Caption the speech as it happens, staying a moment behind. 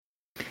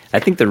I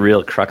think the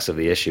real crux of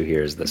the issue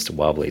here is this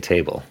wobbly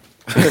table.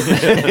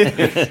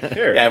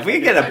 Yeah, if we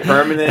get a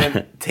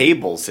permanent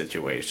table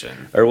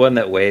situation. Or one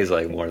that weighs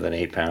like more than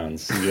 8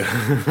 pounds.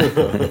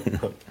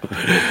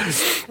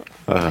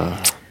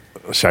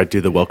 Should I do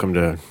the welcome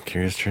to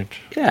Curious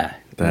Church? Yeah.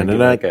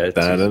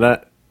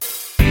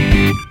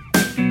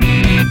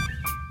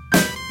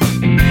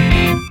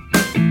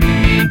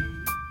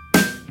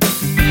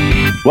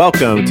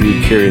 Welcome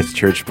to Curious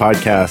Church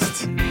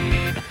Podcast.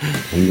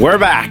 We're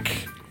back.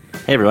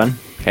 Hey, everyone.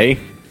 Hey.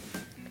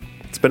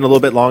 It's been a little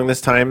bit long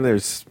this time.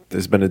 There's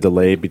been a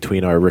delay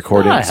between our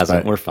recordings. No, it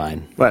hasn't. We're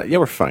fine. But yeah,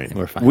 we're fine.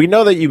 We're fine. We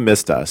know that you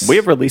missed us. We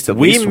have released at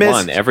least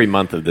one every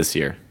month of this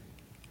year.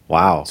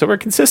 Wow. So we're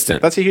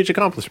consistent. That's a huge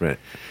accomplishment.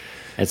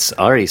 It's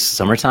already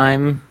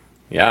summertime,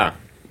 Yeah.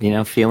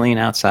 feeling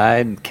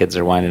outside. Kids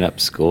are winding up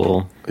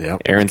school.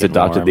 Yep. Aaron's getting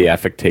adopted warm. the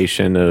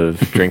affectation of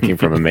drinking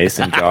from a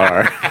mason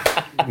jar.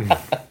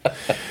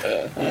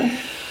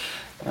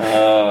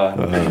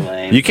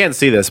 You can't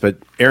see this, but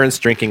Aaron's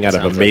drinking out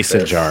of Sounds a like mason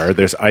this. jar.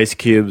 There's ice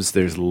cubes.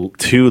 There's a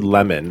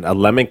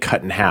lemon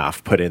cut in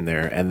half put in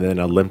there, and then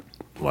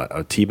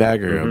a tea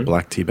bag or a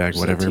black tea bag,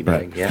 whatever. tea but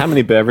bag, yeah. How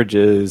many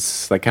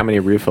beverages, like how many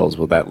refills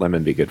will that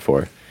lemon be good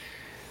for?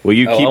 Will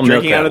you keep I'll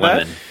drinking milk out of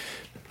that?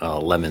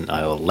 lemon.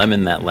 I will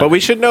lemon that lemon. But we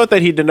should note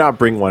that he did not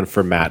bring one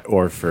for Matt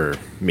or for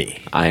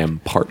me. I am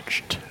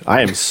parched.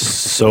 I am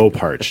so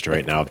parched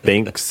right now.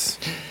 Thanks,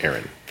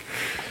 Aaron.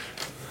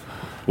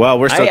 Well,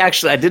 we're still,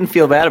 I didn't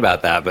feel bad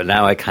about that, but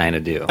now I kind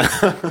of do.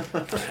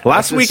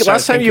 last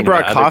time you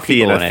brought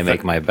coffee when I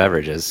make my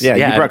beverages. Yeah,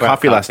 you I brought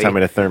coffee last time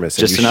in a thermos.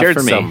 Just and you enough shared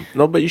for me. some.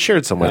 No, but you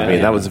shared some with me.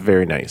 yeah. That was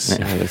very nice.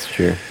 Yeah, that's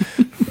true.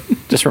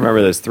 Just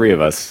remember there's three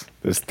of us.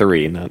 There's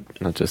three, not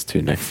just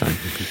two next time.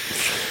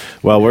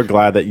 Well, we're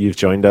glad that you've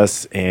joined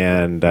us,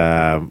 and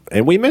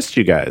we missed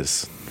you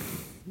guys.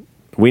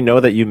 We know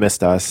that you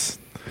missed us.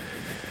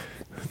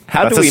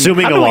 How That's do we,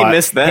 assuming how a do we lot.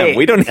 miss them? Hey.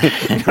 We don't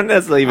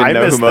necessarily even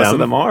know who most of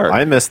them are.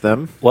 I missed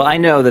them. Well, I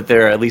know that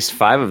there are at least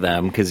 5 of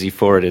them because you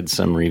forwarded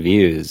some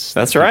reviews.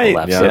 That's that people right.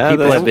 left. Yeah, So people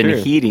that's have been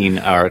true. heeding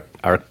our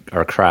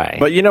cry.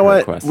 But you know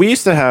what? requests. I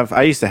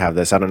used to have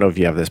this. I don't know if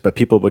you have this, but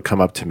people would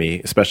come up to me,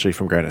 especially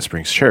from Granite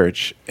Springs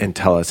Church, and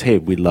tell us, "Hey,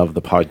 we love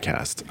the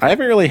podcast." I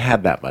haven't really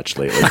had that much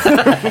lately.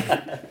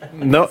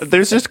 No,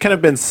 there's just kind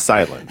of been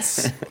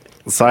silence.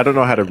 So I don't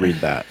know how to read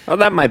that. Well,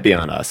 that might be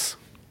on us.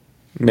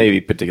 Maybe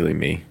particularly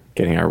me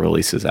getting our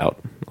releases out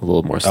a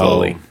little more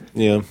slowly.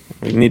 Yeah.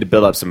 We need to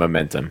build up some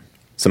momentum,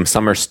 some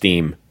summer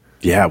steam.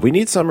 Yeah, we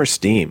need summer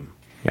steam.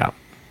 Yeah.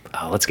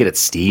 oh, let's get it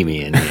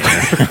steamy in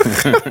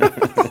here.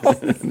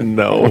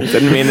 No.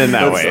 Didn't mean in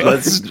that way.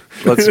 let's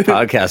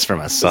podcast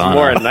from a sauna.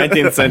 More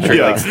 19th century,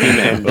 like steam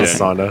A engine.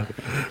 sauna.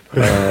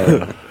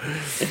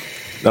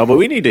 No, but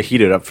we need to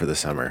heat it up for the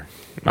summer.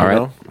 All right.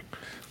 know?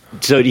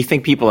 So do you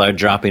think people are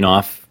dropping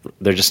off?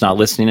 They're just not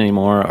listening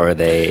anymore, or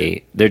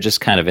they're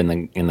just kind of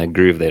in the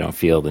groove. They don't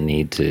feel the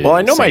need to. Well,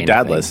 I know say my dad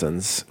anything.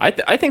 listens.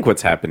 I think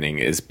what's happening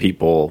is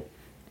people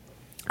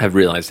have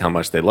realized how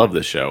much they love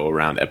the show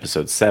around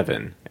episode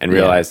 7 and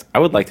realized I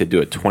would like to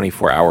do a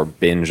 24-hour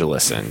binge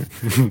listen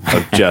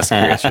of just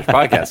Curious Church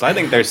podcast. I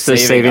think they're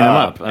saving them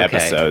up up. Okay.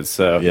 episodes.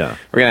 So Yeah.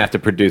 we're going to have to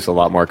produce a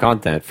lot more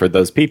content for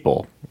those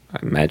people. I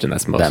imagine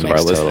that's most That of our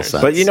makes total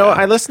listeners. sense.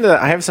 But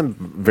I have some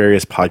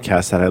various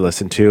podcasts that I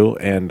listen to,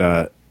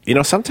 and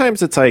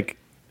sometimes it's like,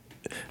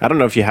 I don't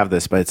know if you have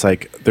this, but it's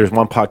like there's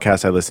one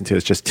podcast I listen to.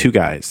 It's just 2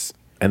 guys,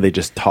 and they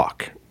just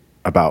talk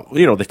about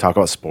they talk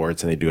about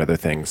sports and they do other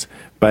things.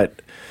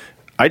 But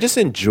I just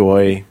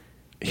enjoy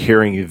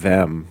hearing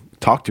them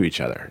talk to each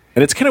other,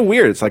 and it's kind of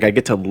weird. It's like I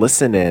get to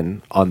listen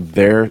in on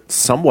their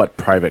somewhat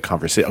private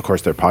conversation. Of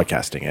course, they're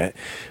podcasting it,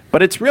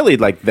 but it's really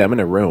like them in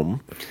a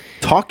room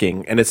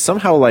talking, and it's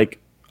somehow like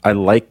I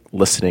like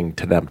listening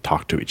to them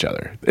talk to each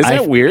other. Isn't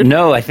that weird?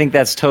 No, I think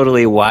that's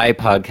totally why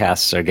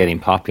podcasts are getting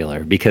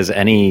popular, because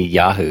any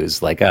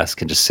yahoos like us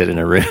can just sit in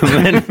a room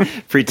and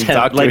pretend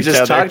Talk to like each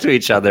just other. talk to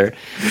each other.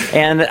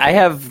 And I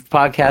have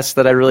podcasts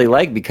that I really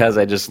like because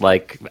I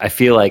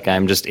feel like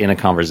I'm just in a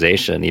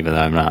conversation, even though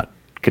I'm not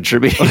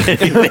contributing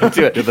anything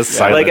to it. You're the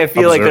silent Like I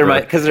feel like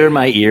observer. they're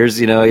my ears,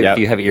 if Yep.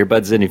 you have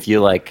earbuds in, if you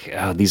like,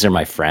 oh, these are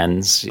my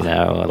friends,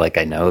 like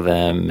I know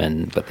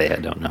them, but they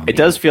don't know me. It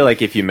does feel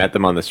like if you met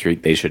them on the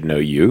street, they should know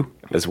you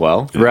as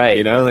well.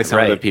 Right. Like some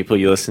of the Right. people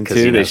you listen 'Cause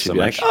to, you know they should so be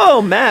much. like,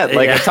 oh, Matt,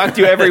 like I talk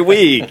to you every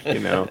week,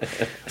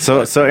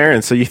 So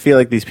Aaron, so you feel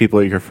like these people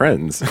are your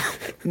friends?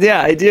 Yeah,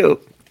 I do.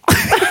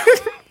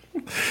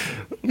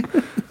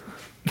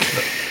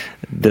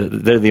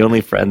 They're the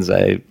only friends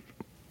I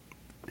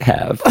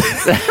have.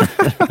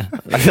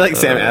 I feel like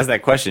Sam asked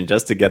that question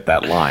just to get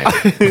that line.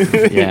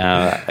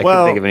 Yeah, I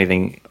Well, can't think of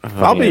anything. I'll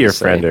be funny your to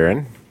say. friend,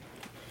 Aaron.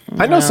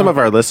 I know some of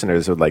our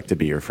listeners would like to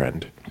be your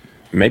friend.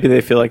 Maybe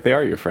they feel like they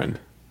are your friend.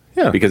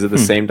 Yeah. Because of the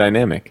same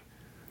dynamic.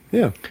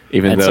 Yeah.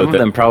 Even And though some of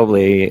them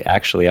probably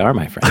actually are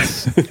my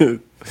friends.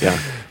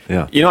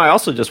 yeah. Yeah. I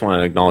also just want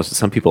to acknowledge that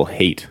some people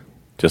hate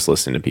just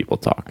listening to people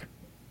talk.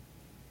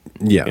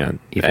 Yeah.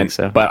 You think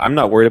so? But I'm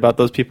not worried about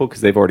those people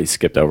because they've already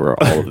skipped over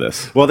all of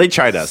this. Well, they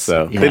tried us.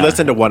 So- They Yeah.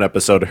 listened to one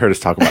episode, heard us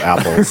talk about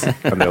apples,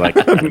 and they're like,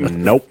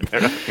 nope.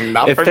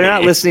 Not If they're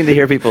not listening to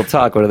hear people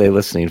talk, what are they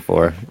listening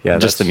for? Yeah,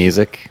 just the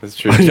music, That's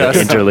true. Just,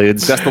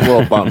 interludes. just the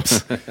little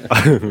bumps.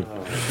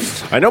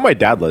 I know my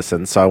dad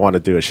listens, so I want to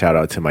do a shout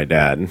out to my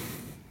dad.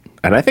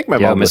 And I think my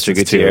Yeah, mom Mr. listens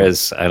too.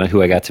 Gutierrez. I don't know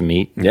who I got to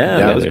meet.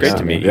 Yeah, it was there's great to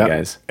some- meet Yeah. you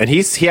guys. And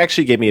he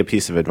actually gave me a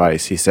piece of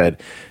advice. He said,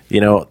 the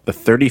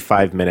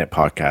 35-minute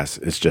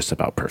podcast is just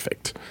about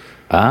perfect.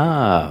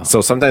 Ah, So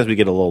sometimes we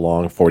get a little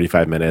long,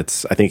 45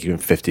 minutes. I think even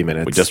 50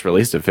 minutes. We just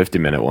released a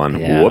 50-minute one.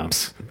 Yeah.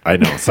 Whoops. I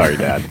know. Sorry,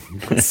 Dad.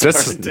 It's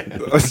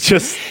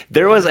just.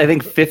 there was, I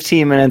think,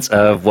 15 minutes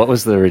of what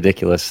was the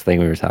ridiculous thing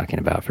we were talking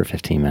about for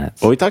 15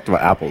 minutes. Well, we talked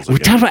about apples. we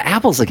Again. talked about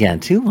apples again.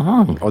 Too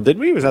long. Oh, did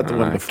we? Was that the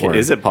one before?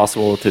 Is it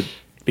possible to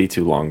be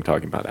too long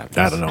talking about apples?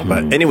 I don't know.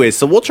 But anyway,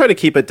 so we'll try to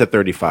keep it to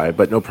 35,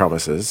 but no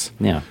promises.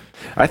 Yeah.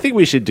 I think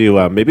we should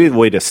do maybe the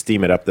way to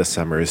steam it up this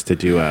summer is to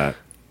do a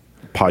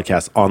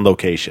podcast on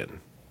location.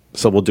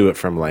 So we'll do it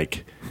from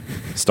like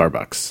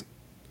Starbucks,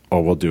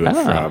 or we'll do it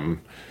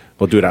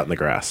we'll do it out in the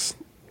grass,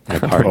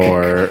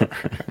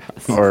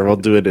 or we'll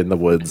do it in the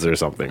woods or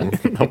something.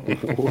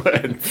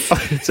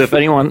 So if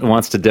anyone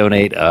wants to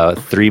donate a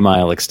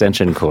 3-mile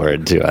extension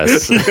cord to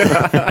us,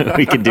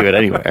 we can do it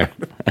anywhere.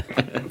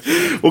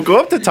 We'll go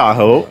up to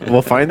Tahoe.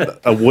 We'll find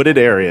a wooded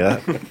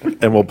area,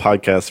 and we'll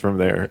podcast from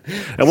there.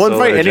 And we'll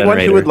Solar invite anyone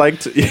who generator. would like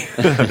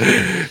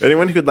to,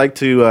 anyone who would like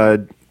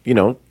to,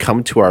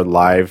 come to our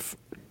live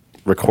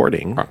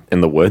recording.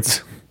 In the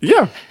woods.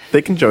 Yeah,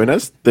 they can join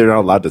us. They're not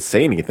allowed to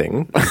say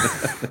anything.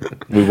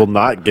 We will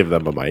not give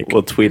them a mic.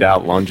 We'll tweet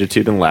out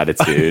longitude and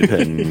latitude,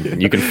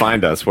 and you can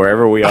find us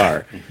wherever we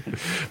are.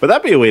 But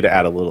that'd be a way to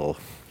add a little,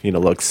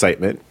 little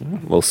excitement. A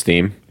little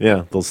steam. Yeah,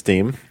 a little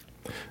steam.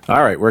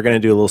 All right, we're going to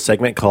do a little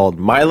segment called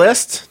My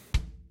List.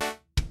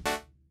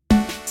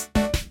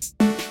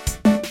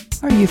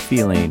 Are you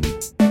feeling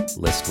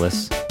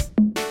listless?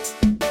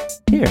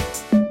 Here,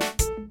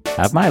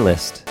 have my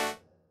list.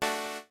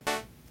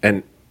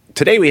 And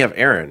today we have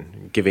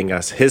Aaron giving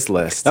us his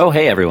list. Oh,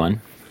 hey,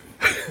 everyone.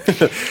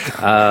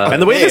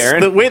 And the way hey,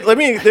 Aaron. let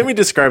me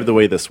describe the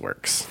way this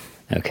works.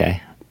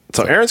 Okay.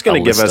 So Aaron's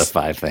going A to give list us of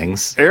 5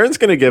 things. Aaron's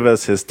going to give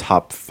us his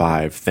top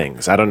 5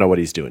 things. I don't know what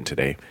he's doing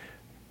today.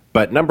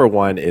 But number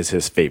 1 is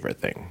his favorite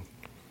thing.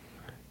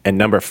 And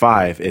number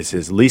 5 is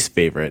his least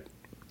favorite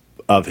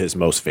of his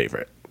most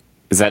favorite.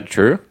 Is that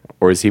true?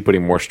 Or is he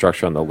putting more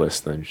structure on the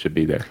list than should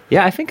be there?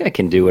 Yeah, I think I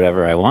can do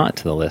whatever I want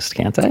to the list,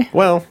 can't I?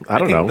 Well, I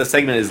don't know. The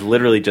segment is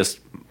literally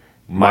just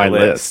My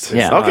list.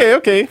 Yeah.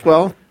 Okay.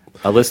 Well,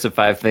 A list of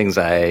 5 things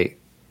I,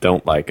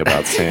 don't like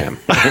about Sam.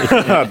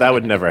 that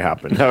would never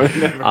happen.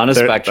 on a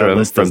That spectrum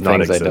list from does not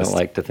things I don't exist.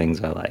 like to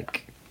things I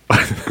like.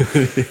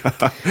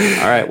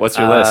 All right, what's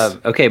your list?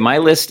 Okay, my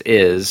list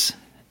is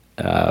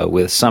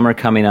with summer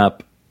coming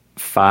up,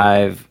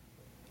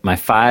 my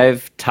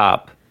 5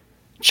 top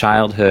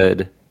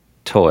childhood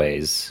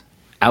toys,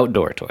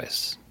 outdoor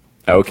toys.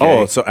 Okay.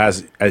 Oh, so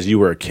as you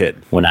were a kid.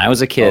 When I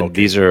was a kid, okay.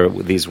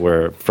 these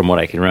were, from what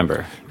I can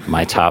remember,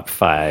 my top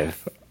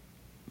 5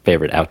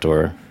 favorite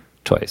outdoor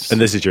toys. And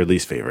this is your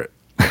least favorite.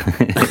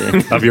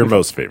 Of your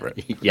most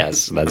favorite.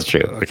 Yes, that's true.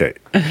 Okay.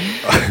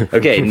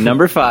 Okay,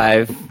 number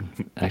 5.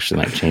 Actually,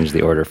 might change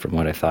the order from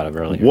what I thought of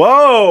earlier.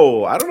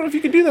 Whoa! I don't know if you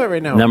can do that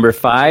right now. Number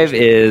 5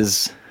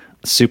 is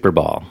Super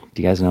Ball.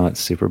 Do you guys know what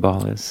Super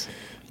Ball is?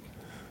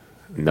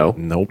 no.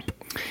 Nope.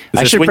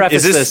 I should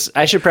preface is this.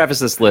 I should preface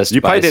this list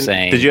You by probably didn't.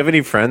 saying, Did you have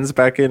any friends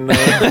back in?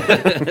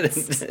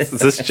 Is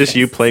this just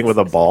you playing with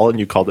a ball and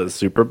you called it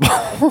Super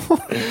Ball?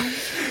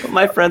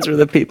 my friends were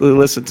the people who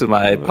listened to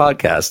my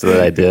podcast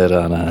that I did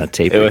on a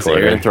tape It was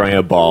recorder. Aaron throwing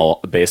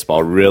a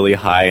baseball really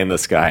high in the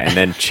sky and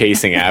then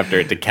chasing after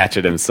it to catch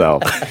it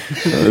himself.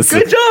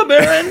 Good job,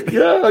 Aaron.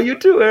 Yeah, you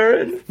too,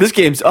 Aaron. This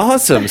game's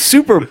awesome.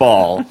 Super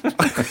Ball.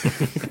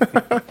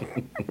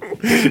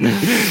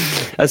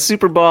 A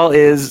Super Ball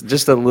is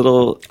just a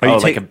little,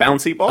 Like a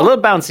bouncy ball? a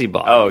little bouncy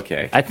ball. Oh,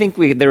 okay. I think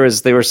they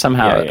were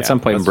somehow Yeah, yeah, at some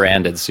point that's-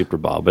 branded Super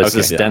Ball, but it's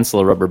Okay. this Yeah.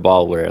 stencil rubber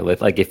ball where,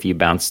 like, if you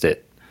bounced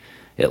it,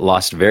 it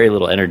lost very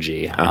little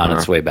energy on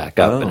its way back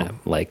up. And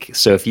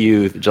so if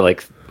you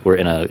were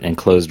in an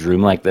enclosed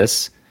room like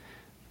this,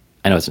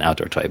 I know it's an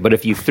outdoor toy, but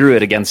if you threw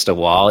it against a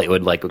wall, it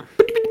would like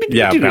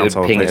Yeah, it bounce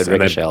would all ping, over it the place,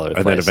 would ricochet all over the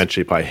and then place.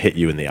 eventually probably hit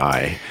you in the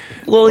eye.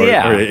 Well, or,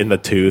 yeah. or in the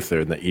tooth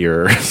or in the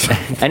ear.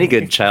 Any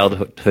good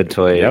childhood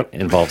toy Yep.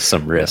 involves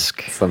some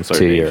risk Some sort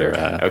to of your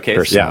danger. Okay,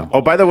 personal. Yeah.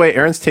 Oh, by the way,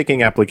 Aaron's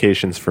taking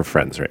applications for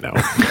friends right now.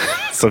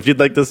 So if you'd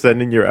like to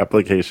send in your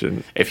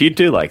application, If you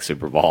do like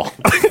Super Ball,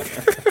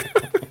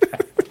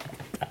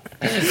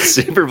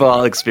 Super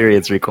Bowl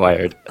experience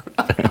required.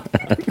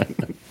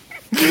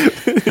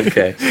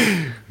 Okay.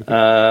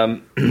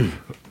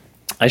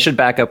 I should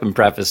back up and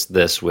preface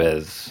this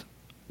with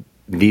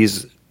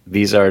these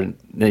are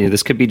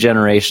this could be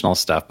generational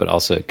stuff, but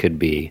also it could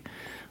be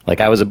like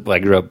I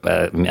grew up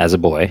as a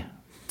boy.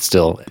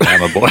 Still,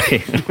 I'm a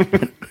boy.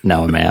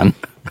 Now a man.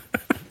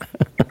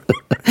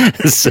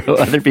 So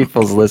other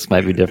people's lists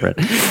might be different.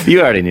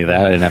 You already knew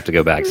that. I didn't have to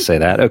go back to say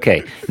that.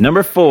 Okay,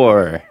 number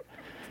 4.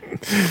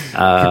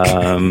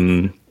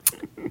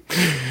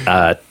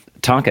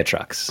 Tonka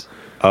trucks.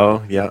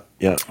 Oh, yeah.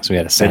 So we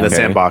had a In the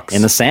sandbox.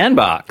 In the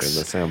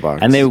sandbox.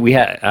 And we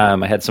had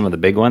I had some of the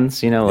big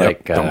ones,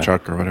 like dump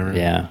truck or whatever.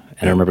 Yeah.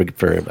 And I remember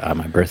for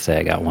my birthday,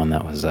 I got one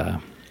that was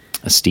a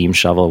steam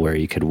shovel where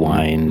you could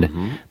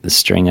wind the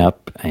string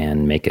up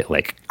and make it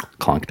like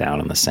clunk down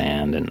in the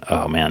sand. And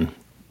oh man,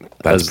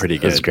 that's pretty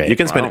good. That's great. You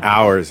can spend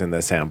hours in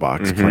the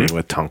sandbox playing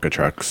with Tonka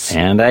trucks.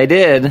 And I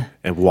did.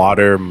 And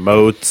water,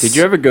 moats. Did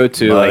you ever go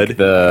to mud. like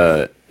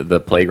the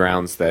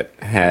playgrounds that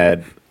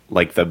had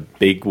like the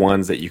big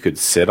ones that you could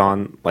sit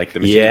on, like the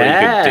machine where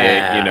you could dig,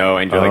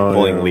 and you're like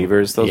pulling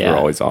levers? Those were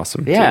always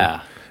awesome. Yeah.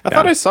 Too. I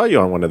thought I saw you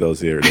on one of those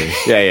the other day.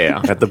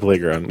 Yeah. At the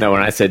playground. No,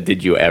 when I said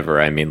 "did you ever,"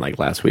 I mean like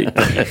last week.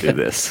 You did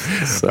this.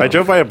 So. I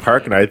drove by a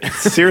park and I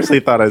seriously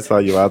thought I saw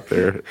you out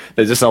there.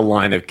 There's just a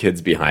line of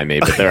kids behind me,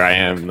 but there I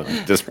am,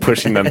 just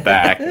pushing them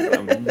back.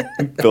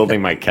 I'm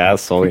building my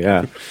castle.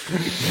 Yeah.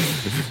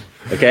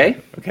 Okay.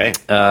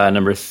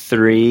 Number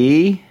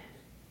 3.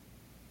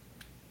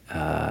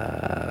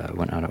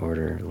 Went out of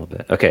order a little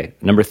bit. Okay,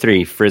 number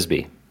 3,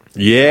 Frisbee.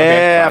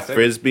 Yeah, classic.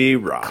 Frisbee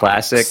rocks.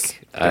 Classic.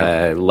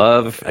 I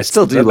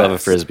still do love a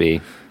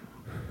Frisbee.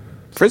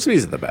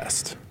 Frisbees are the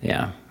best.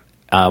 Yeah.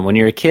 When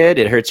you're a kid,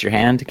 it hurts your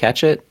hand to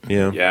catch it.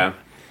 Yeah.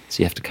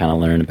 So you have to kind of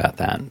learn about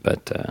that.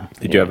 But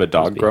Did you have a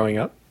dog Frisbee. growing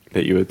up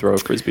that you would throw a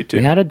Frisbee to?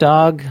 We had a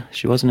dog.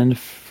 She wasn't into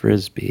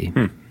Frisbee.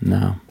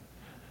 No.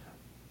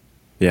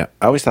 Yeah,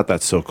 I always thought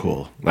that's so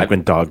cool. Like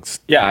when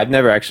dogs... Yeah, I've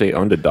never actually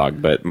owned a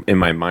dog, but in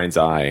my mind's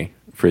eye,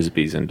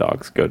 Frisbees and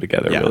dogs go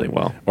together really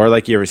well. Or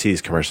like you ever see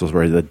these commercials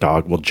where the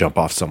dog will jump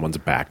off someone's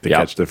back to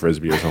catch the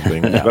Frisbee or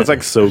something. That's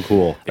like so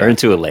cool. Or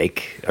into a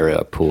lake or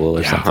a pool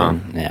or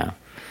something. Yeah.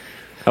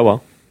 Oh,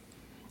 well.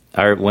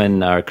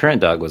 When our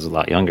current dog was a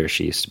lot younger,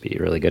 she used to be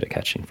really good at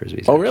catching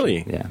Frisbees. Oh, actually.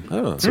 really? Yeah.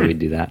 Oh. So we'd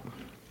do that.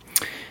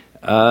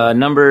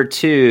 Number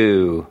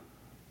 2,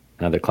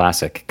 another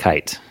classic,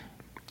 kite.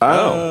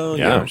 Oh,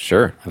 Yeah,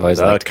 sure. I've always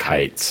liked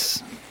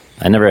kites.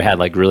 I never had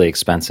like really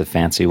expensive,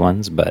 fancy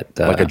ones, but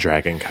like a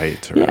dragon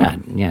kite. Or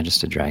yeah,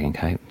 just a dragon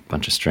kite,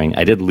 bunch of string.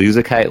 I did lose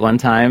a kite one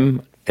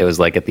time. It was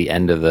like at the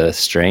end of the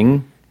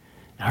string.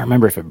 I don't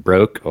remember if it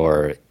broke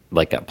or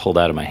like got pulled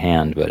out of my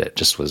hand, but it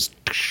just was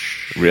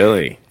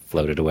Really?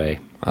 floated away.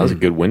 That was a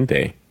good wind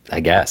day.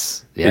 I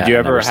guess. Yeah, Did you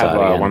ever never saw have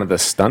it again. one of the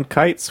stunt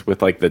kites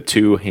with like the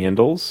 2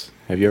 handles?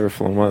 Have you ever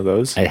flown one of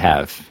those? I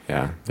have.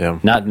 Yeah.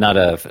 Not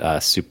a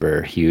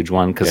super huge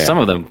one because Yeah. some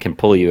of them can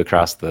pull you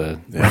across the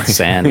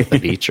sand at the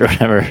beach or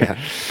whatever.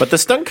 But the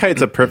stunt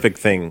kite's a perfect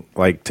thing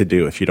like to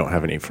do if you don't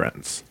have any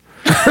friends.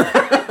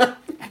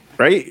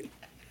 Right?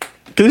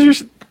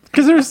 Because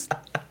there's...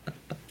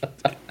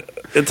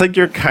 It's like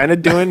you're kind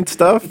of doing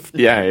stuff.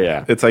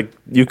 Yeah. It's like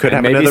you could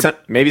have maybe another...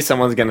 maybe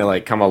someone's gonna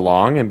like come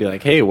along and be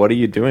like, "Hey, what are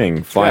you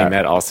doing flying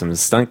that awesome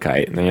stunt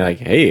kite?" And then you're like,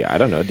 "Hey, I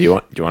don't know. Do you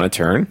want to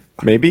turn?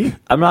 Maybe."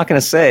 I'm not going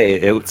to say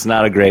it's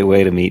not a great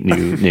way to meet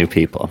new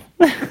people.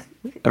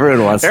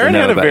 Everyone wants Aaron to know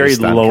had a about your very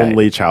stunt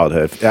lonely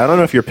childhood. I don't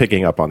know if you're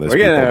picking up on this. We're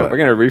people,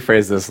 gonna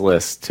rephrase this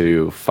list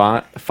to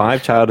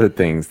 5 childhood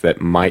things that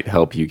might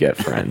help you get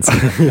friends.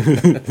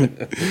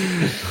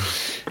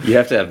 You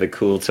have to have the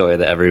cool toy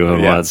that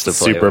everyone wants to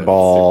play Super with.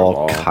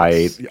 Ball, Super Ball.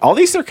 kite. All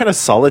these are kind of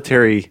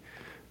solitary.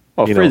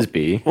 Well, you know-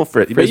 Frisbee. Well,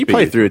 but you Frisbee.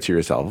 play through it to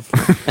yourself.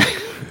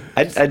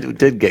 I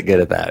did get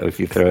good at that if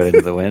you throw it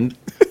into the wind.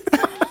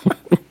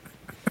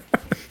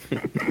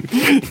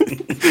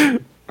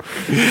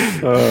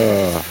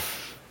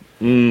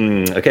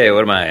 Okay,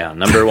 what am I on?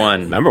 Number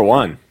 1. Number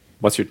 1.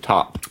 What's your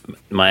top?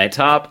 My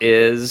top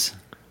is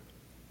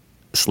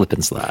slip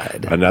and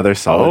slide. Another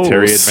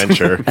solitary Oh.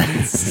 adventure.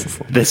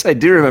 This I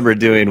do remember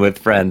doing with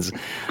friends.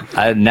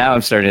 Now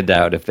I'm starting to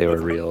doubt if they were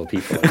real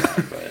people or not,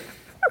 but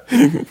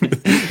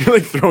You're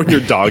like throwing your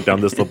dog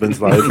down the slip and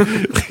slide,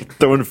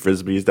 throwing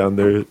frisbees down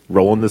there,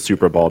 rolling the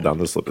Super Ball down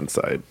the slip and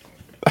slide.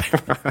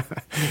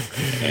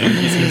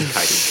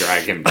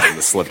 Drag him down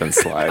the slip and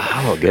slide.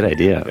 oh, good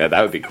idea. Yeah,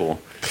 that would be cool.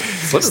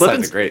 Slip and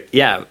slides are great.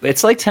 Yeah,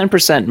 it's like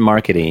 10%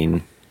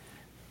 marketing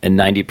and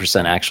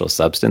 90% actual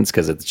substance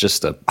because it's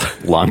just a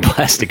long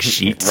plastic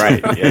sheet.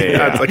 Right.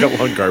 Yeah. It's like a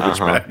long garbage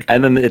bag.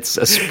 And then it's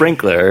a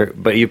sprinkler,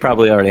 but you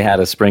probably already had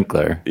a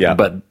sprinkler. Yeah.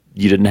 But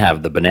you didn't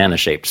have the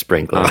banana-shaped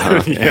sprinkler.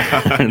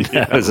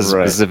 That was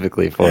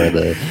specifically for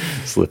the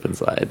slip and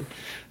slide.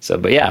 So,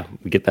 but yeah,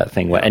 we get that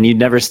thing wet. And you'd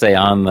never stay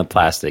on the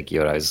plastic. You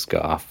would always go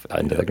off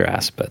into the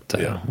grass, but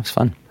it was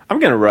fun. I'm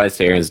going to rise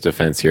to Aaron's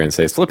defense here and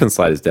say slip and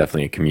slide is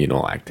definitely a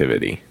communal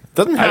activity.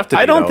 Doesn't have to.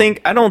 I be, don't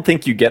though.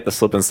 think you get the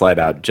slip and slide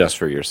out just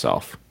for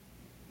yourself.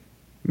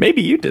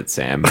 Maybe you did,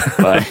 Sam.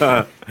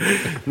 But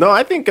No,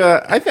 I think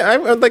I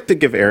would like to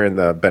give Aaron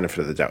the benefit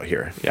of the doubt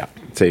here. Yeah.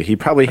 Say he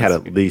probably had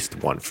at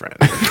least one friend.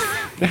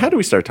 How do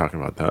we start talking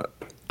about that?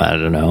 I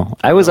don't know.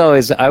 I will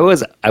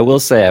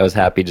say I was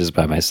happy just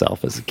by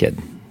myself as a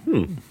kid.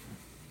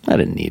 I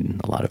didn't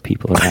need a lot of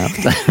people around.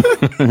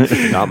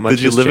 not much.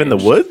 Did you has live in the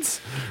changed.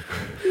 woods?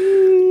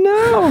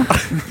 No,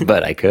 know,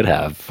 but I could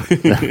have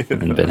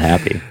and been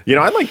happy. You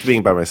know, I liked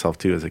being by myself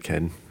too as a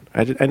kid.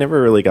 I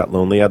never really got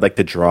lonely. I'd like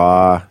to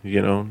draw,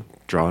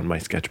 draw in my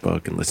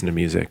sketchbook and listen to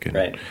music.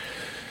 Right.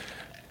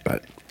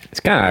 But It's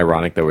kind of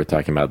ironic that we're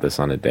talking about this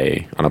on a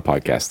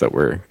podcast that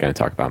we're going to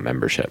talk about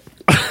membership.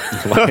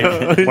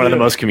 Like, one of the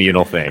most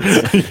communal things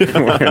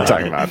we're going to talk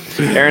about.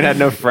 Aaron had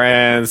no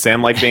friends.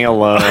 Sam liked being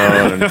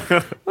alone.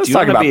 Let's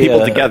talk about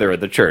people together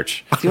at the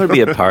church. Do you want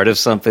to be a part of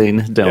something?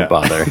 Don't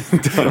bother.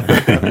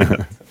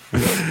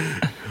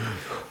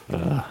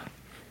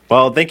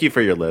 Well, thank you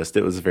for your list.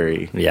 It was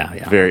very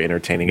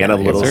entertaining and a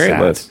little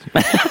sad. List.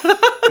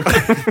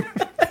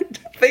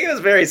 I think it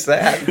was very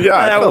sad. Yeah,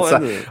 I felt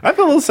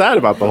a little sad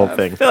about the whole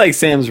thing. I feel like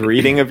Sam's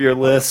reading of your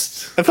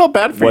list I felt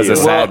bad for was you. a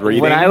sad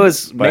reading. When I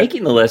was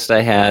making the list,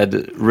 I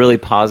had really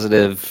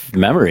positive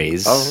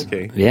memories. Oh,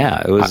 okay.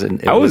 Yeah, it was.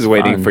 I was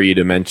waiting for you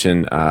to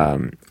mention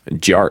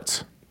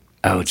Jarts.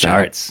 Oh,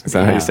 Jarts. Is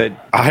that how you said?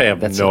 I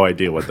have no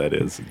idea what that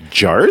is.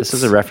 Jarts? This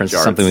is a reference to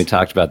something we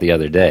talked about the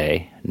other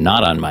day,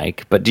 not on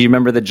mic. But do you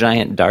remember the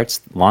giant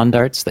darts, lawn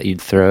darts that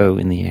you'd throw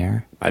in the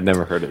air? I'd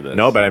never heard of this.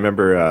 No, but I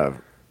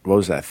remember, what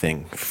was that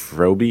thing?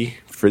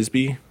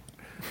 Frisbee?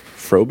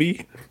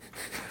 Froby?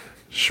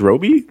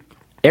 Shroby?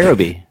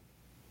 Aerobie.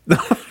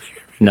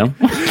 No?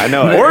 I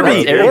know.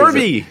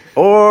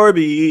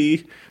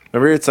 Orby.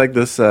 Remember, it's like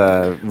this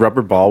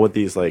rubber ball with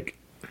these like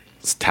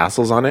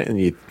tassels on it, and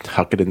you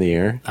huck it in the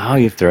air. Oh,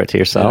 you throw it to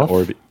yourself?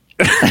 Orby.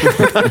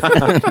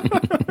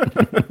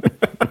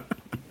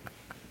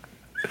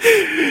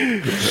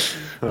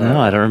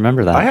 No, I don't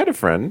remember that. I had a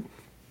friend.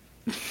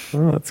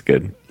 Oh, that's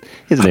good.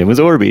 His name was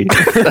Orby.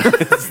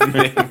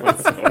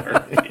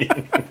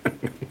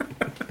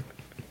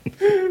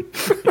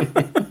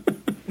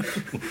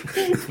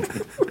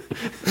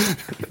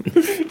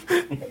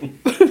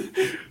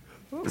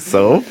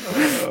 So?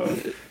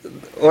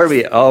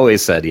 Orby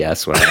always said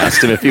yes when I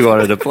asked him if he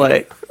wanted to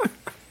play.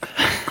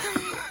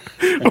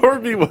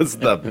 Orby was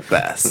the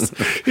best.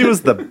 He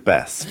was the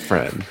best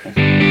friend.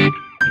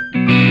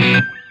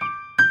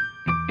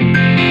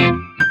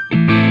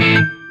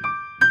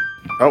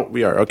 Oh,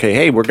 we are. Okay,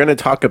 hey, we're going to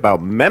talk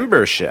about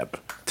membership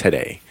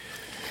today.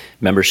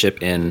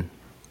 Membership in...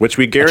 Which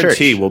we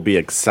guarantee church. will be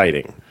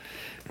exciting.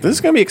 This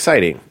is going to be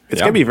exciting. It's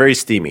going to be very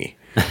steamy.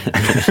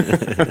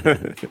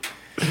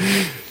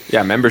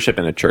 Yeah, membership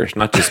in a church,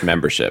 not just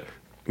membership.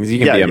 Because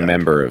you can be a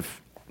member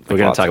of... We're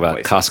going to talk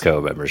about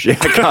Costco membership.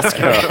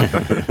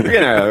 Costco.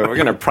 we're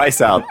gonna price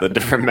out the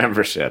different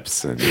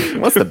memberships and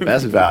what's the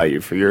best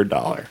value for your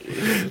dollar.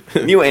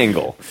 New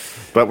angle.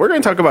 But we're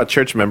going to talk about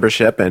church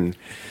membership. And,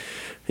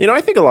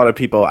 I think a lot of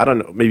people, I don't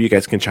know, maybe you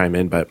guys can chime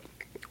in, but,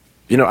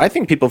 I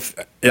think people,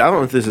 I don't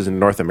know if this is a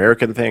North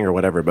American thing or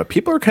whatever, but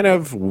people are kind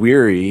of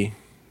weary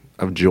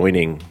of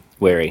joining.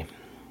 Wary.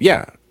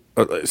 Yeah.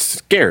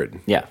 Scared.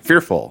 Yeah.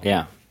 Fearful.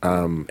 Yeah.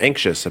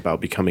 Anxious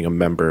about becoming a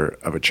member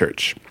of a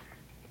church.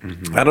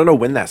 Mm-hmm. I don't know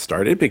when that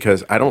started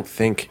because I don't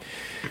think,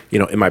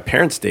 in my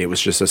parents' day, it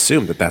was just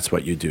assumed that that's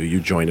what you do.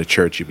 You join a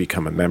church, you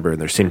become a member, and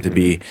there seemed to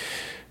be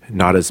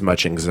not as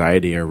much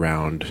anxiety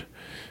around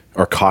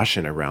or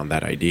caution around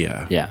that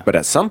idea. Yeah. But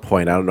at some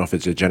point, I don't know if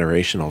it's a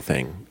generational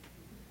thing,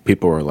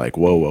 people were like,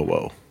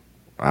 whoa.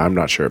 I'm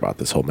not sure about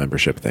this whole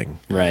membership thing.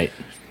 Right.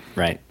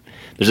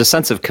 There's a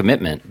sense of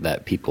commitment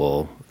that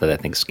I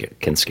think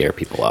can scare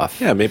people off.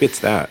 Yeah, maybe it's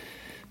that.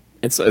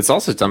 It's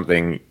also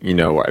something,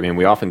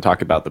 we often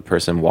talk about the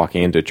person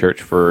walking into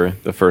church for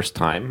the first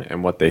time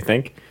and what they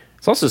think.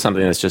 It's also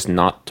something that's just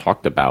not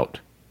talked about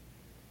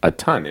a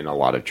ton in a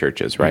lot of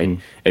churches, right?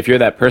 Mm-hmm. If you're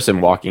that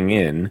person walking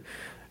in,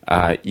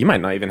 you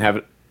might not even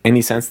have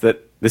any sense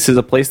that this is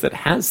a place that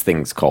has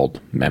things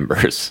called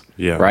members,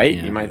 right?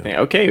 You might think,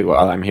 okay,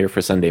 well, I'm here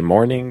for Sunday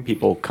morning.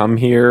 People come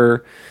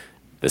here.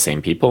 The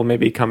same people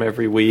maybe come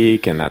every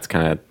week, and that's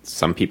kind of,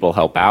 some people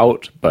help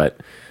out,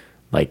 but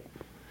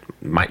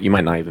you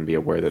might not even be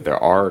aware that there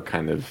are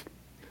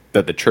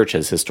that the church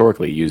has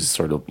historically used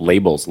sort of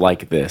labels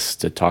like this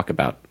to talk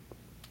about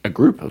a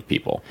group of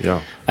people.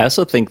 Yeah. I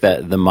also think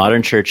that the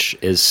modern church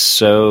is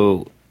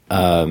so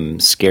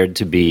scared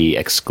to be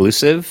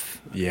exclusive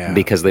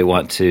because they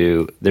want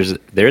to,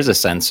 there's a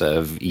sense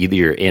of either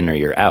you're in or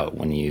you're out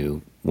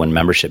when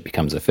membership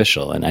becomes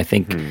official. And I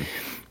think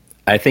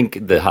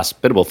the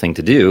hospitable thing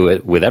to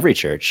do with every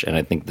church, and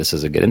I think this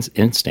is a good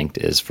instinct,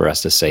 is for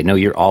us to say, no,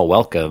 you're all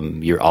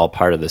welcome. You're all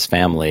part of this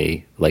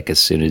family, as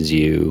soon as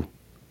you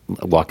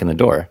walk in the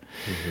door.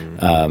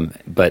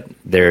 Mm-hmm. But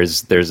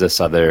there's this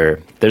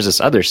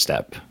other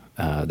step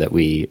that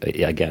we,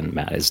 again,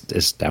 Matt, is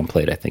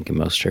downplayed, I think, in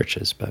most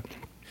churches. But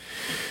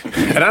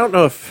and I don't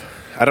know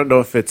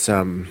if it's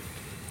I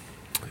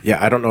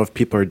don't know if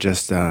people are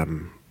just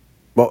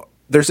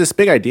there's this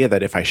big idea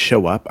that if I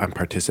show up, I'm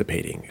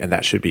participating, and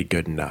that should be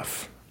good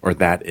enough, or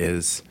that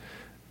is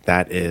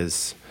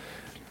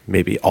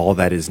maybe all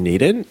that is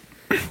needed.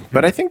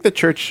 But I think the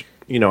church,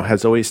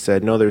 has always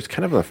said, no, there's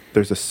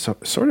a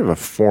sort of a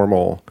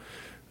formal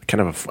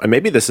and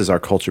maybe this is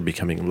our culture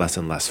becoming less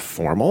and less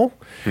formal,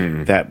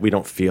 that we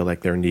don't feel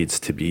like there needs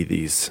to be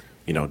these,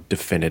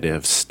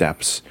 definitive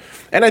steps.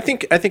 And I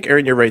think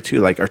Aaron, you're right too.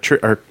 Like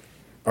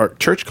our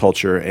church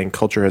culture and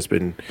culture has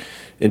been,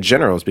 in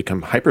general, has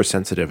become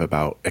hypersensitive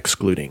about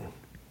excluding.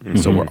 Mm-hmm.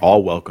 So we're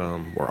all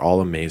welcome. We're all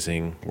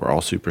amazing. We're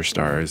all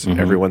superstars. Mm-hmm.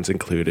 Everyone's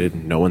included.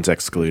 No one's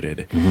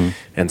excluded. Mm-hmm.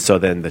 And so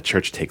then the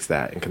church takes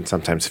that and can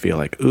sometimes feel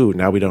like, ooh,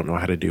 now we don't know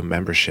how to do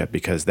membership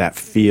because that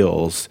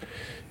feels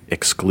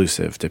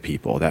exclusive to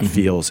people. That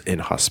feels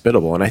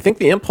inhospitable. And I think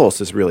the impulse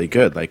is really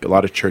good. Like a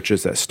lot of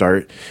churches that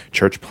start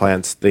church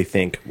plants, they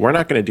think we're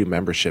not going to do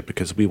membership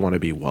because we want to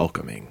be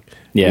welcoming.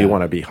 Yeah. We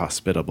want to be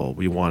hospitable.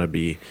 We want to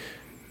be,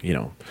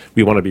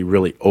 we want to be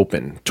really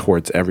open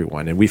towards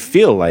everyone. And we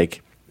feel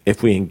like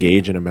if we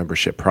engage in a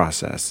membership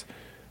process,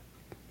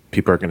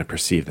 people are going to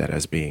perceive that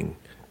as being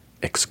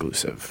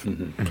exclusive.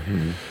 Mm-hmm.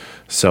 Mm-hmm.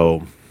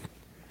 So,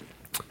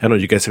 I don't know.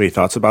 Do you guys have any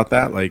thoughts about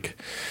that? Like,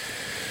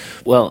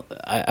 well,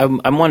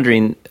 I'm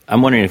wondering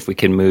if we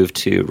can move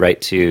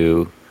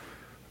to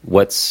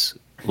what's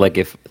like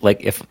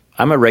if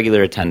I'm a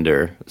regular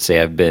attender. Say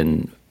I've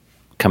been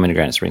coming to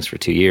Granite Springs for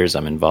 2 years.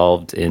 I'm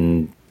involved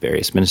in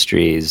various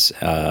ministries.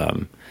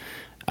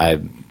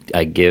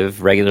 I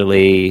give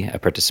regularly. I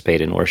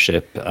participate in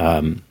worship.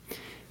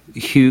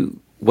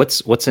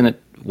 What's in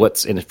it?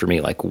 What's in it for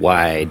me? Like,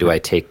 why do I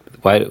take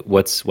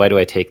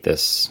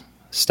this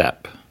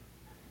step?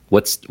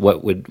 What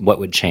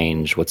would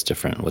change? What's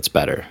different? What's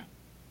better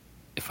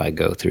if I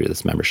go through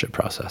this membership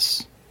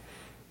process?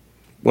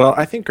 Well,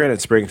 I think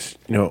Granite Springs,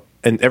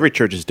 and every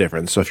church is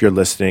different. So if you're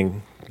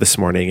listening this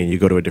morning and you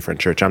go to a different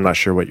church, I'm not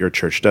sure what your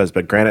church does,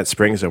 but Granite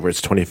Springs over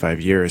its 25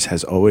 years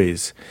has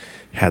always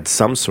had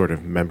some sort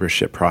of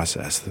membership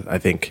process. I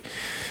think,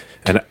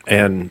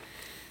 and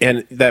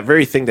that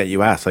very thing that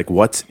you asked, like,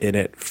 what's in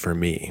it for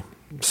me?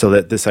 So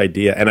that this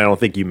idea, and I don't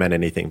think you meant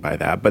anything by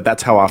that, but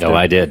that's how often. No,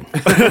 I did.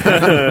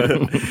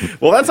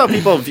 Well, that's how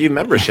people view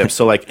membership.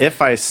 So, like, if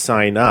I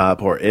sign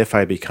up or if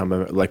I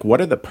become like,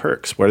 what are the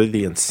perks? What are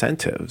the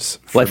incentives?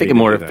 Well, I think a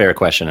more fair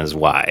question is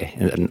why.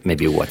 And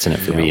maybe what's in it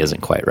for me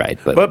isn't quite right.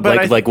 But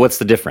like, what's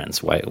the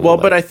difference? Why? Well,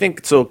 but I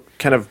think so.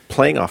 Kind of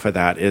playing off of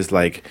that is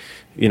like,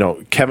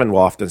 Kevin will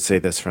often say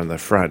this from the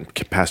front.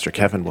 Pastor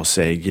Kevin will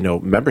say,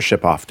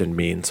 membership often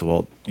means,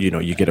 well,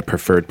 you get a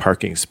preferred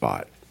parking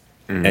spot.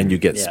 And you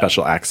get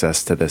special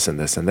access to this and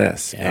this and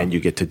this, and you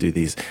get to do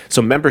these.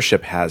 So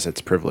membership has its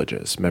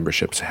privileges.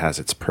 Membership has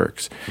its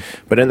perks.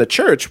 But in the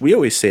church, we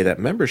always say that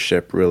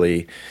membership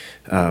really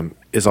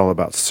is all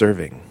about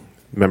serving.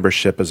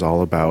 Membership is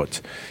all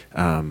about,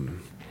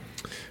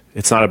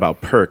 it's not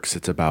about perks.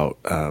 It's about,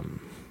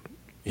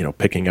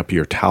 picking up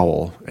your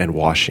towel and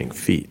washing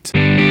feet.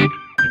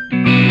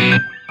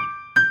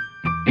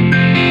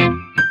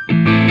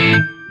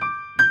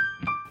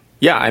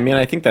 Yeah, I mean,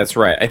 I think that's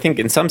right. I think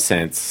in some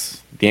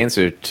sense, the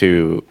answer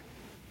to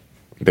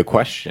the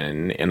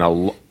question in a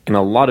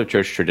lot of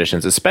church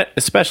traditions,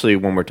 especially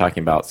when we're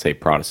talking about, say,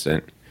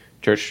 Protestant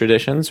church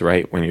traditions,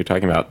 right? When you're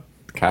talking about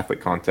Catholic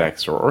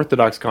context or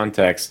Orthodox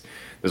context,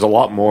 there's a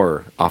lot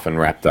more often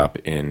wrapped up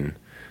in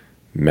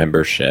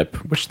membership,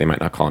 which they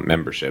might not call it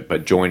membership,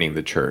 but joining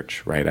the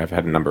church, right? I've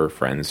had a number of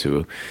friends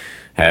who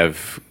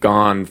have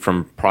gone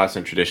from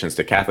Protestant traditions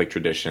to Catholic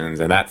traditions,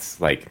 and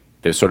that's like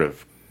there's sort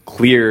of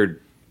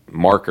cleared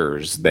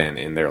markers then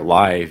in their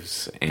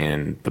lives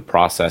and the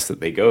process that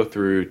they go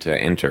through to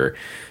enter.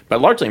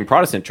 But largely in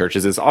Protestant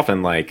churches, it's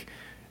often like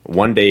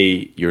one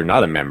day you're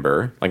not a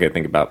member. Like I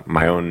think about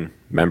my own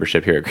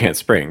membership here at Granite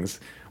Springs.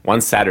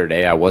 One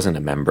Saturday I wasn't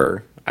a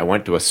member. I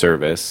went to a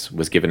service,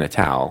 was given a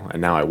towel,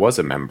 and now I was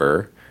a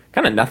member.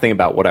 Kind of nothing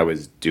about what I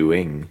was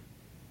doing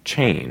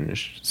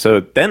changed. So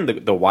then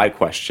the why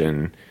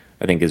question,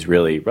 I think, is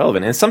really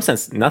relevant. In some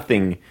sense,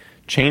 nothing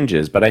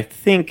changes, but I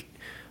think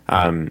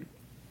our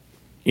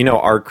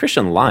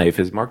Christian life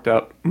is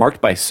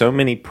marked by so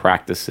many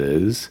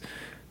practices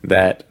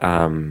that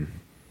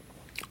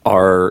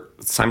are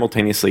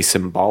simultaneously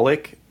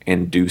symbolic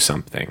and do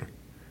something,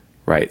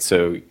 right?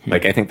 So,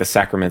 like, I think the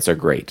sacraments are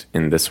great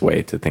in this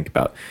way to think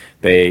about.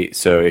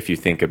 So if you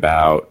think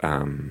about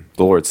the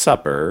Lord's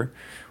Supper,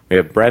 we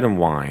have bread and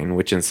wine,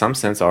 which in some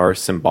sense are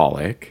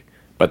symbolic,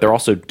 but they're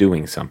also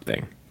doing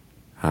something.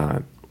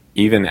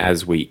 Even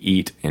as we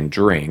eat and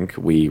drink,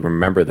 we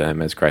remember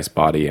them as Christ's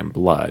body and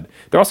blood.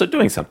 They're also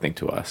doing something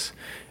to us.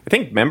 I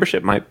think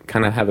membership might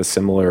kind of have a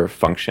similar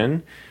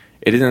function.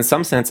 It is in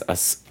some sense a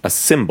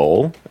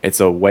symbol. It's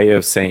a way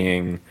of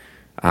saying,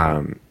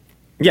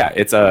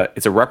 it's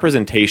a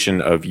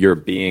representation of your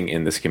being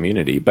in this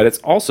community, but it's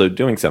also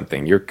doing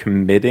something. You're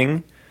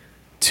committing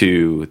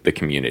to the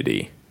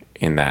community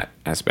in that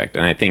aspect.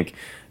 And I think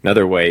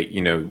another way,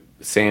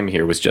 Sam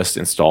here was just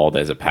installed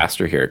as a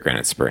pastor here at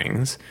Granite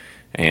Springs.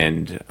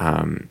 And,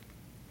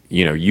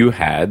 you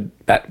had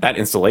that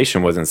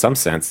installation was in some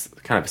sense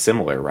kind of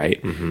similar,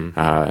 right? Mm-hmm.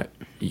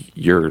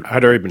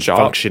 I'd already been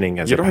functioning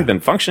as you'd already been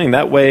functioning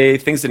that way.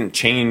 Things didn't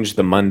change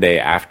the Monday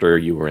after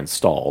you were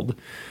installed.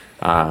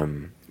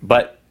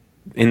 But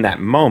in that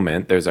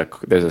moment, there's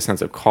a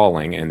sense of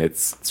calling, and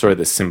it's sort of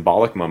the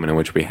symbolic moment in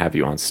which we have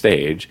you on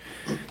stage.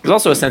 There's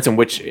also a sense in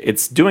which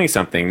it's doing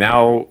something.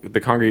 Now, the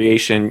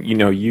congregation,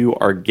 you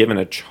are given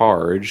a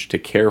charge to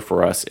care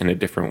for us in a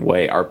different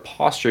way. Our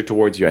posture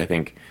towards you, I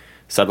think,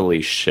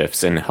 subtly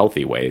shifts in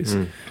healthy ways.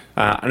 And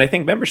I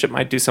think membership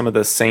might do some of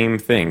the same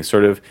things.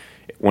 Sort of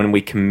when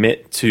we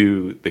commit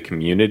to the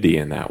community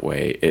in that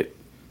way, it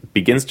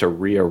begins to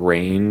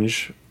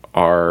rearrange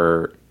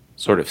our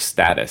sort of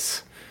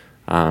status.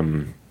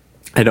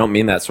 I don't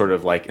mean that sort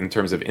of like in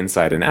terms of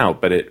inside and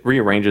out, but it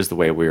rearranges the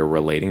way we are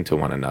relating to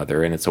one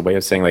another. And it's a way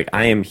of saying, like,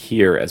 I am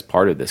here as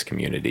part of this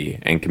community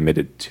and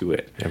committed to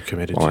it. I'm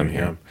committed to it,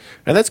 yeah.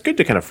 And that's good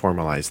to kind of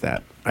formalize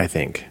that, I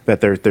think,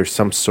 that there's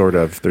some sort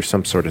of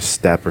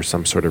step or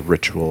some sort of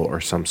ritual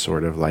or some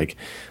sort of like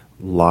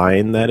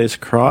line that is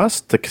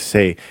crossed to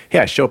say, hey,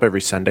 I show up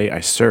every Sunday,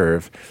 I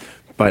serve,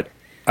 but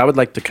I would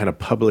like to kind of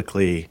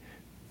publicly,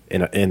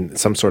 in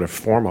some sort of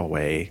formal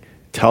way,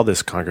 tell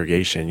this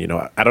congregation,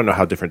 I don't know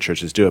how different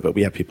churches do it, but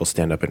we have people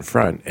stand up in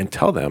front and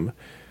tell them,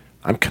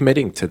 I'm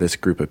committing to this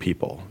group of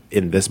people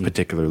in this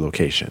particular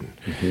location,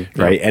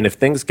 right? Yeah. And if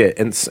things get,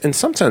 in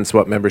some sense,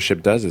 what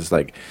membership does is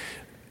like,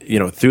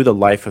 through the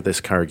life of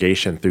this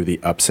congregation, through the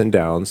ups and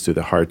downs, through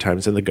the hard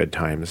times and the good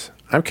times,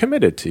 I'm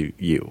committed to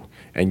you,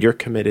 and you're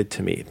committed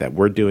to me, that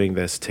we're doing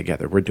this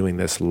together. We're doing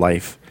this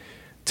life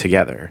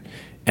together.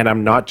 And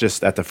I'm not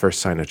just at the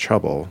first sign of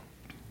trouble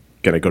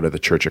going to go to the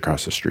church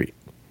across the street.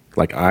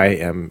 Like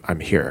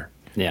I'm here.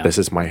 Yeah. This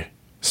is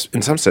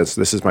in some sense,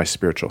 this is my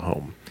spiritual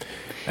home,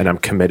 and I'm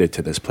committed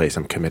to this place.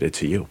 I'm committed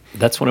to you.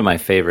 That's one of my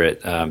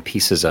favorite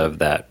pieces of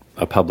that,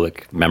 a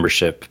public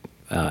membership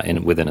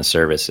within a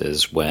service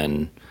is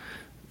when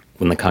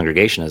the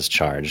congregation is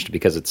charged,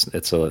 because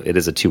it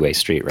is a two-way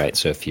street, right?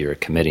 So if you're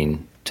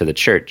committing to the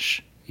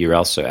church, you're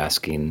also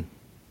asking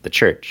the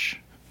church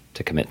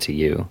to commit to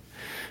you.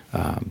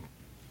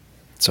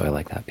 So I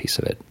like that piece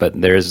of it. But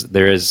there is,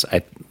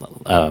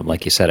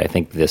 like you said, I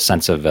think the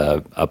sense of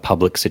a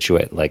public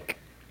situation, like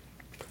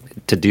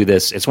to do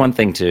this. It's one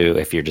thing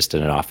if you're just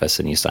in an office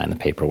and you sign the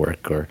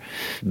paperwork, or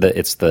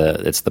it's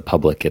the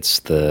public, it's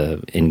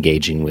the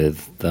engaging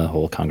with the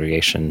whole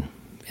congregation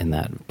in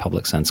that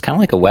public sense. Kind of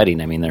like a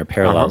wedding. I mean, there are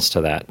parallels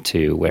to that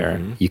too,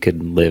 where you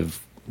could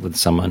live with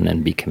someone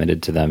and be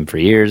committed to them for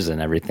years, and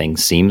everything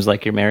seems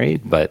like you're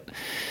married, but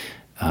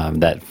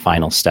that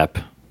final step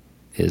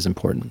is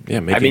important. Yeah,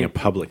 making a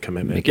public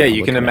commitment. Yeah,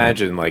 you can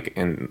imagine, like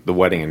in the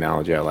wedding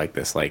analogy, I like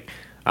this, like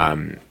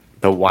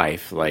the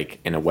wife, like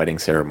in a wedding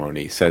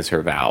ceremony, says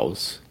her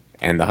vows,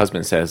 and the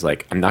husband says,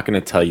 like, I'm not going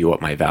to tell you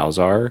what my vows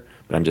are,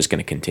 but I'm just going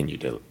to continue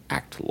to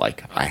act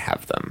like I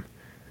have them.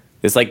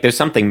 It's like there's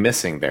something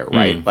missing there,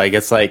 right? Like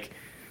it's like,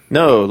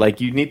 no,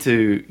 like you need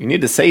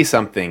to say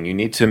something. You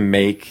need to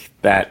make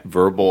that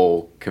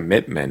verbal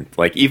commitment.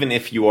 Like even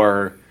if you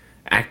are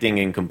acting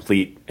in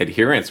complete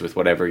adherence with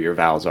whatever your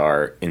vows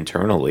are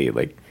internally,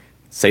 like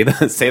say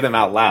them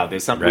out loud.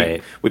 There's something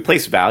right. we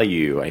place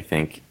value, I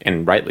think,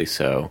 and rightly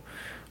so,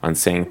 on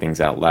saying things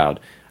out loud.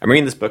 I'm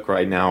reading this book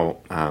right now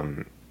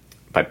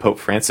by Pope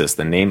Francis.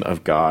 The Name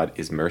of God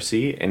is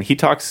Mercy, and he's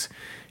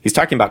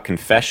talking about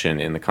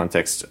confession in the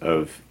context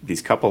of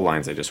these couple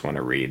lines I just want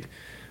to read.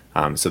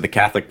 So the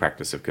Catholic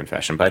practice of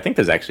confession, but I think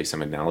there's actually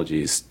some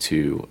analogies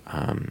to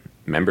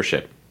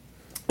membership.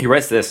 He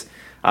writes this.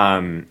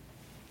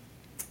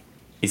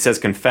 He says,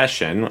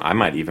 confession, I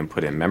might even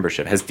put in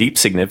membership, has deep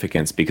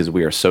significance because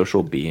we are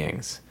social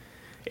beings.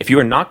 If you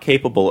are not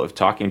capable of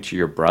talking to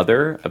your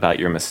brother about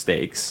your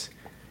mistakes,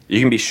 you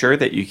can be sure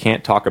that you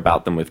can't talk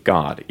about them with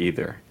God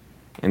either.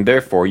 And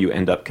therefore, you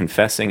end up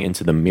confessing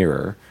into the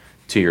mirror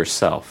to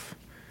yourself.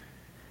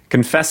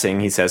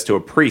 Confessing, he says, to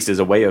a priest is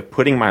a way of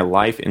putting my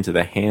life into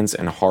the hands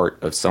and heart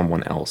of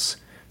someone else,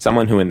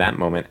 someone who in that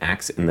moment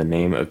acts in the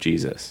name of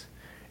Jesus.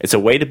 It's a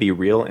way to be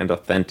real and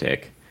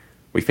authentic.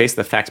 We face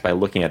the facts by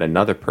looking at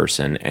another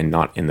person and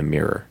not in the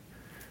mirror.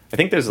 I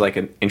think there's like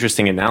an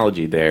interesting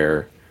analogy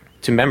there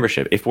to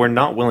membership. If we're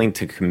not willing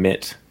to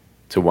commit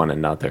to one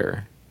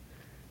another,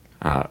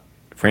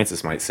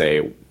 Francis might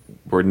say,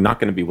 we're not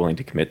going to be willing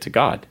to commit to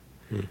God.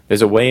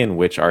 There's a way in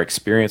which our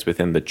experience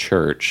within the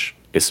church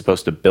is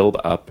supposed to build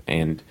up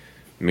and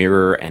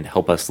mirror and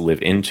help us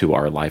live into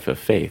our life of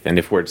faith. And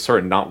if we're sort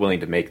of not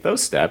willing to make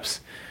those steps,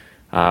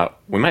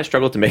 we might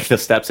struggle to make the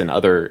steps in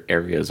other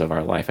areas of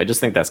our life. I just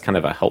think that's kind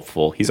of a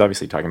helpful, he's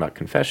obviously talking about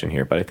confession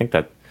here, but I think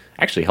that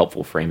actually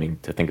helpful framing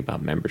to think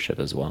about membership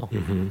as well.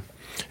 Mm-hmm.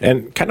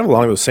 And kind of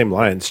along those same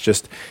lines,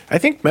 just, I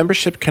think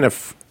membership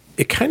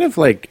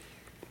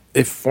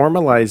it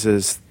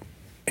formalizes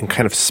and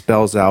kind of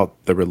spells out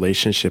the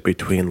relationship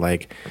between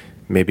like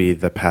maybe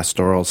the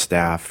pastoral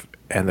staff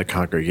and the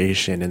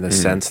congregation, in the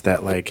sense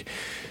that like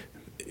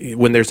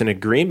when there's an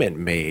agreement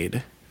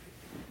made,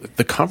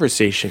 the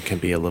conversation can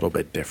be a little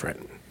bit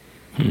different.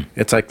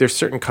 It's like there's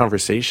certain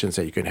conversations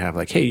that you can have,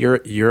 like, hey,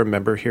 you're a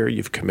member here,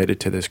 you've committed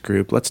to this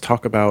group. Let's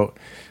talk about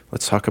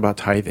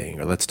tithing,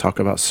 or let's talk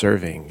about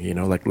serving,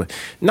 like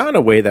not in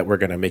a way that we're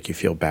going to make you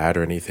feel bad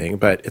or anything,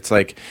 but it's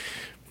like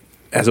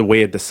as a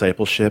way of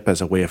discipleship,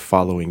 as a way of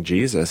following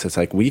Jesus, it's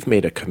like we've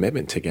made a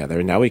commitment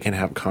together. Now we can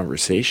have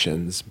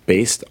conversations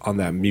based on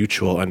that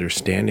mutual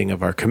understanding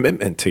of our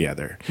commitment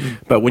together.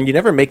 But when you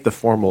never make the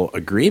formal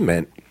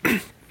agreement,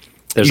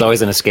 there's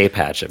always an escape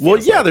hatch. Well,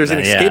 yeah, there's an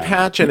escape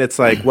hatch, and it's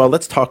like, well,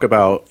 let's talk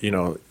about,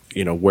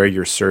 where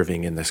you're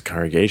serving in this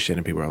congregation.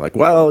 And people are like,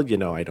 well,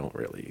 I don't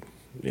really,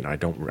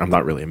 I'm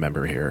not really a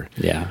member here.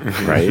 Yeah.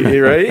 Right.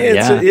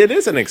 It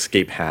is an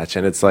escape hatch.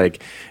 And it's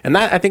like, and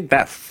that, I think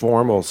that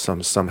formal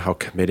somehow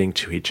committing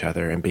to each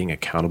other and being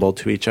accountable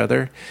to each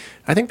other,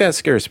 I think that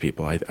scares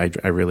people.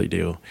 I really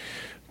do.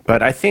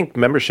 But I think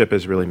membership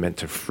is really meant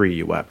to free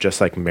you up,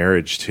 just like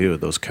marriage too.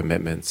 Those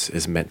commitments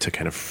is meant to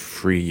kind of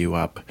free you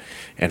up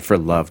and for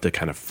love to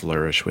kind of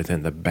flourish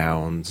within the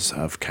bounds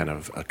of kind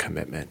of a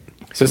commitment.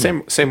 So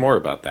say more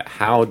about that.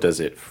 How does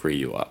it free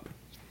you up?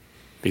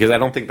 Because I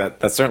don't think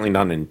that's certainly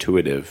not an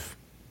intuitive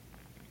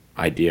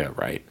idea,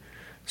 right?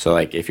 So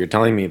like if you're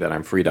telling me that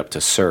I'm freed up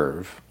to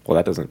serve, well,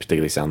 that doesn't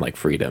particularly sound like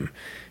freedom.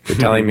 If you're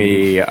telling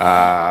me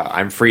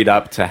I'm freed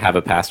up to have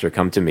a pastor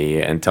come to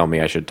me and tell me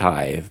I should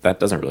tithe, that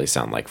doesn't really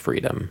sound like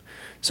freedom.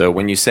 So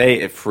when you say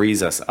it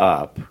frees us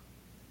up,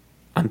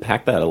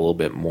 unpack that a little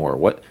bit more.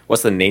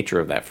 What's the nature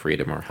of that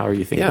freedom, or how are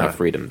you thinking about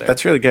freedom there?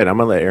 That's really good. I'm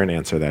going to let Aaron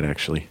answer that,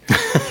 actually.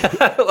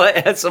 Well,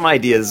 I had some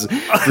ideas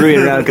brewing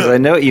around because I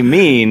know what you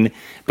mean,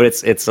 but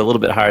it's a little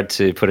bit hard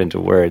to put into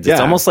words.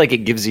 It's almost like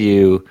it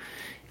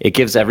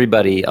gives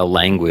everybody a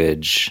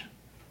language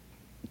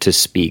to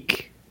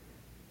speak,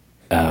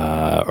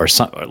 or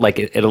some, like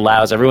it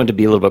allows everyone to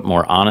be a little bit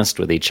more honest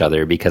with each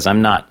other, because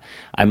I'm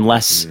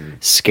less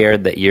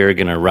scared that you're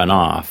going to run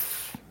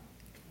off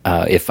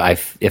if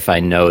I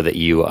know that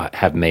you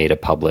have made a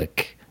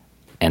public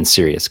and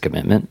serious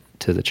commitment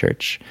to the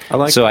church.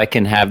 I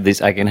can have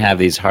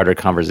these harder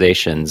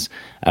conversations.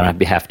 I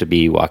don't have to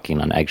be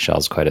walking on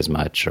eggshells quite as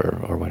much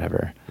or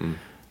whatever.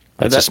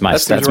 That's my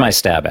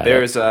stab at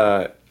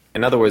it.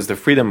 In other words, the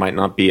freedom might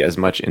not be as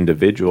much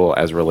individual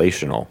as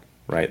relational,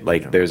 right?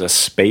 Like there's a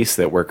space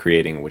that we're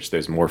creating in which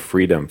there's more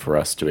freedom for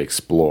us to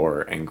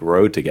explore and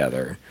grow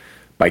together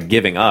by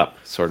giving up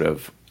sort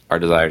of our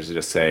desires to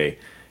just say,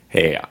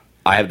 hey,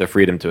 I have the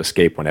freedom to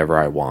escape whenever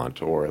I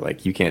want, or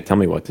like, you can't tell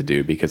me what to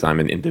do because I'm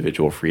an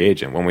individual free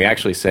agent. When we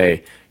actually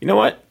say, you know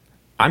what,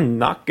 I'm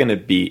not going to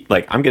be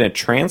like, I'm going to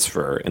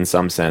transfer in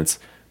some sense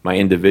my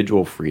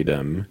individual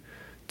freedom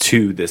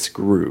to this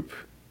group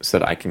so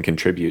that I can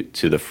contribute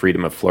to the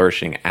freedom of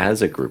flourishing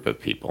as a group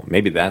of people.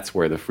 Maybe that's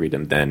where the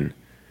freedom then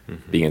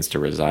begins to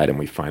reside, and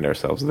we find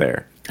ourselves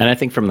there. And I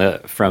think from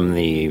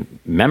the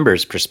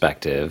member's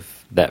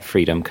perspective, that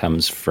freedom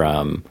comes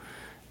from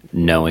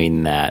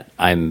knowing that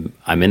I'm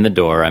in the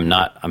door. I'm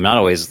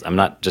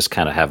not just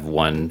kind of have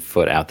one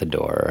foot out the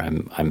door.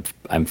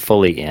 I'm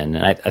fully in.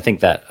 And I think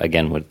that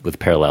again with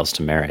parallels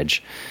to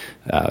marriage.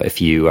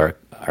 If you are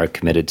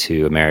committed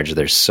to a marriage,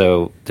 there's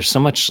so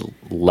much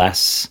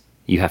less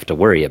you have to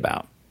worry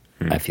about.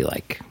 I feel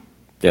like.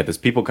 Yeah, there's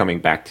people coming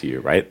back to you,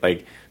 right?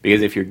 Like,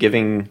 because if you're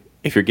giving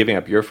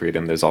up your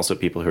freedom, there's also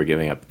people who are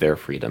giving up their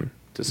freedom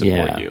to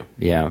support you.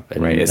 Yeah.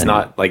 Right. It's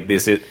not like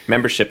this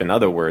membership. In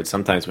other words,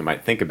 sometimes we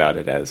might think about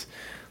it as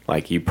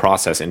like you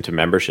process into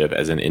membership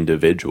as an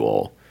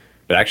individual,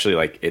 but actually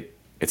like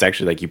it's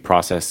actually like you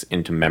process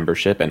into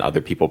membership and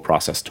other people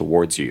process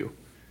towards you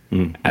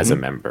as a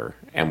member.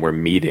 And we're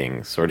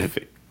meeting sort of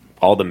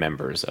all the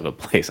members of a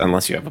place,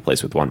 unless you have a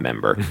place with one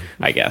member,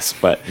 I guess.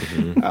 But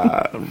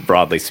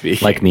broadly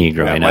speaking, like me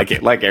growing up,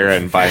 like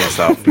Aaron by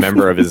himself,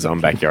 member of his own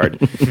backyard.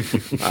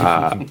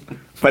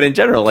 But in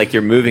general, like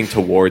you're moving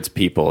towards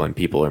people, and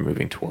people are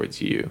moving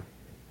towards you.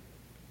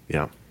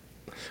 Yeah,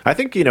 I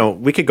think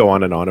we could go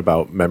on and on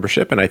about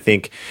membership, and I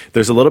think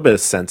there's a little bit of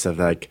sense of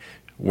like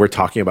we're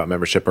talking about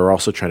membership, but we're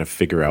also trying to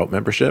figure out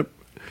membership.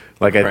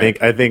 Like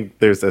I think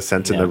there's a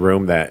sense in the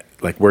room that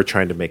like we're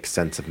trying to make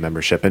sense of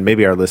membership, and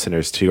maybe our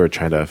listeners too are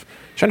trying to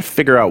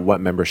figure out what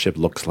membership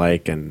looks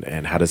like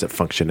and how does it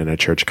function in a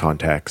church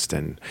context.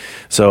 And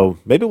so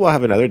maybe we'll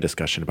have another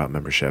discussion about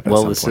membership.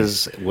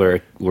 We're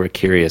a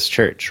curious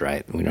church,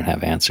 right? We don't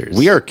have answers.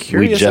 We are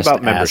curious just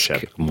about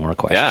membership. Ask more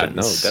questions. Yeah,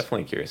 no,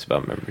 definitely curious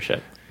about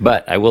membership.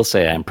 But I will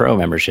say I'm pro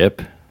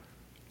membership.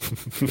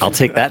 I'll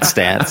take that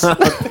stance.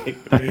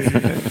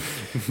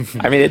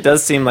 I mean, it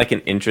does seem like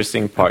an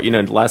interesting part.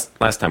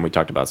 Last time we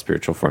talked about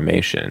spiritual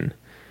formation,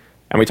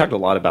 and we talked a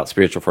lot about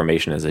spiritual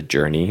formation as a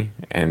journey,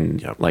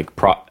 and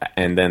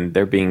and then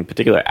there being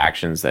particular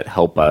actions that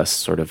help us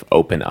sort of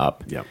open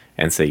up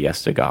and say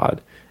yes to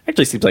God.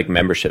 Actually, seems like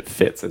membership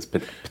fits as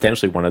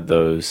potentially one of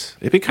those.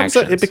 It becomes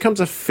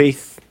a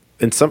faith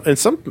in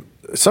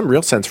some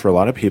real sense for a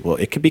lot of people.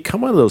 It can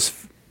become one of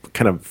those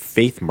kind of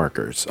faith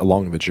markers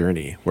along the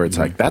journey where it's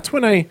like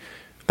when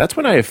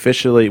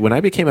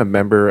I became a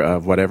member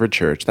of whatever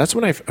church, that's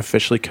when I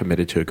officially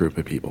committed to a group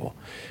of people.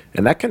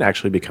 And that can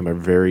actually become a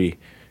very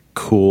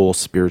cool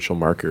spiritual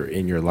marker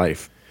in your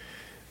life.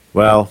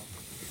 Well,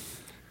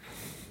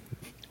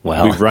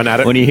 we've run out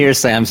of... When you hear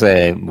Sam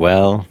say,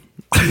 well,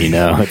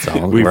 it's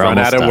all... We've run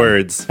out of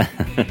words.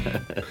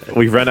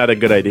 We've run out of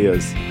good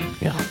ideas.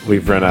 Yeah.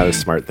 We've run out of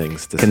smart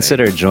things to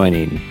Consider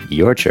joining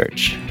your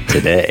church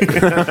today.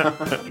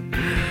 say.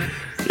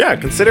 Yeah,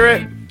 consider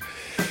it.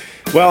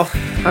 Well,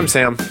 I'm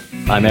Sam.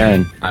 I'm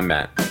Aaron. I'm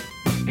Matt.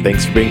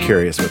 Thanks for being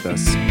curious with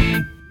us.